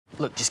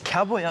Look, just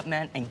cowboy up,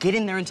 man, and get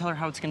in there and tell her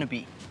how it's gonna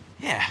be.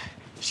 Yeah,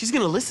 she's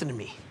gonna listen to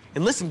me,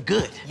 and listen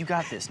good. You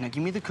got this. Now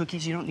give me the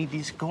cookies. You don't need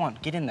these. Go on,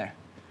 get in there.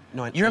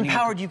 No, You're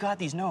empowered. You got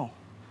these. No.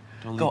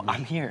 Don't leave Go. me.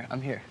 I'm here.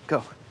 I'm here.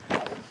 Go.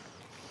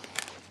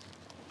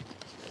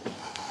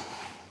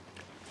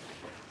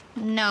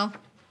 No.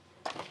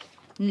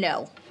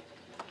 No.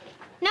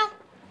 No.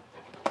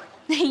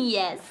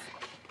 Yes.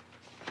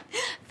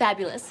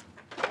 Fabulous.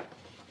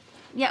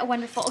 Yeah,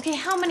 wonderful. Okay,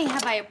 how many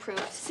have I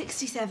approved?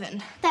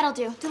 67. That'll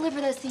do.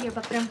 Deliver those to your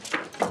book room.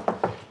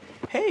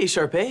 Hey,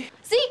 Sharpay.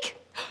 Zeke!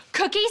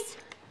 Cookies?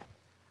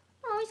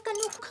 Oh, he's got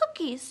no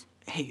cookies.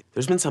 Hey,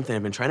 there's been something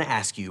I've been trying to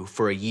ask you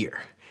for a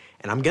year,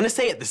 and I'm gonna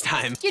say it this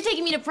time. You're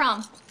taking me to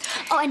prom.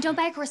 Oh, and don't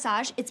buy a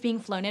corsage. It's being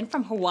flown in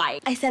from Hawaii.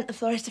 I sent the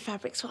florist a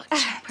fabric swatch.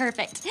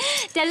 Perfect.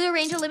 Dad will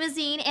arrange a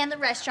limousine and the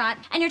restaurant,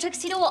 and your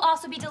tuxedo will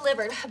also be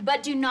delivered.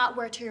 But do not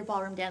wear it to your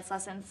ballroom dance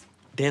lessons.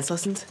 Dance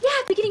lessons? Yeah,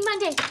 beginning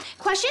Monday.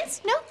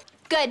 Questions? No?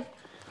 Good.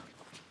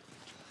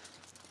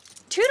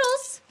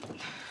 Toodles.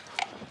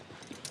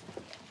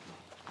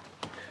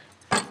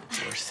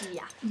 Of course.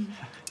 Yeah.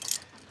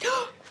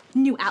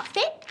 New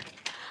outfit?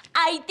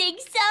 I think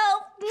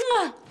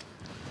so.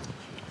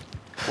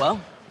 Well,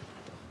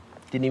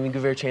 Didn't even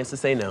give her a chance to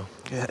say no.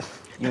 good.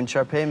 You and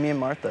Sharpay, me and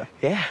Martha.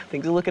 Yeah,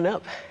 things are looking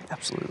up.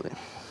 Absolutely.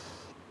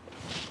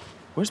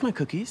 Where's my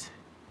cookies?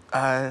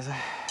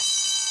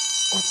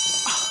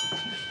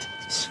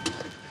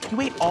 You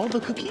ate all the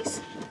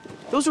cookies?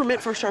 Those were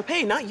meant for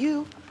Sharpay, not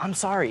you. I'm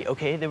sorry,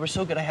 okay? They were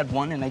so good I had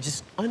one and I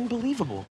just... Unbelievable.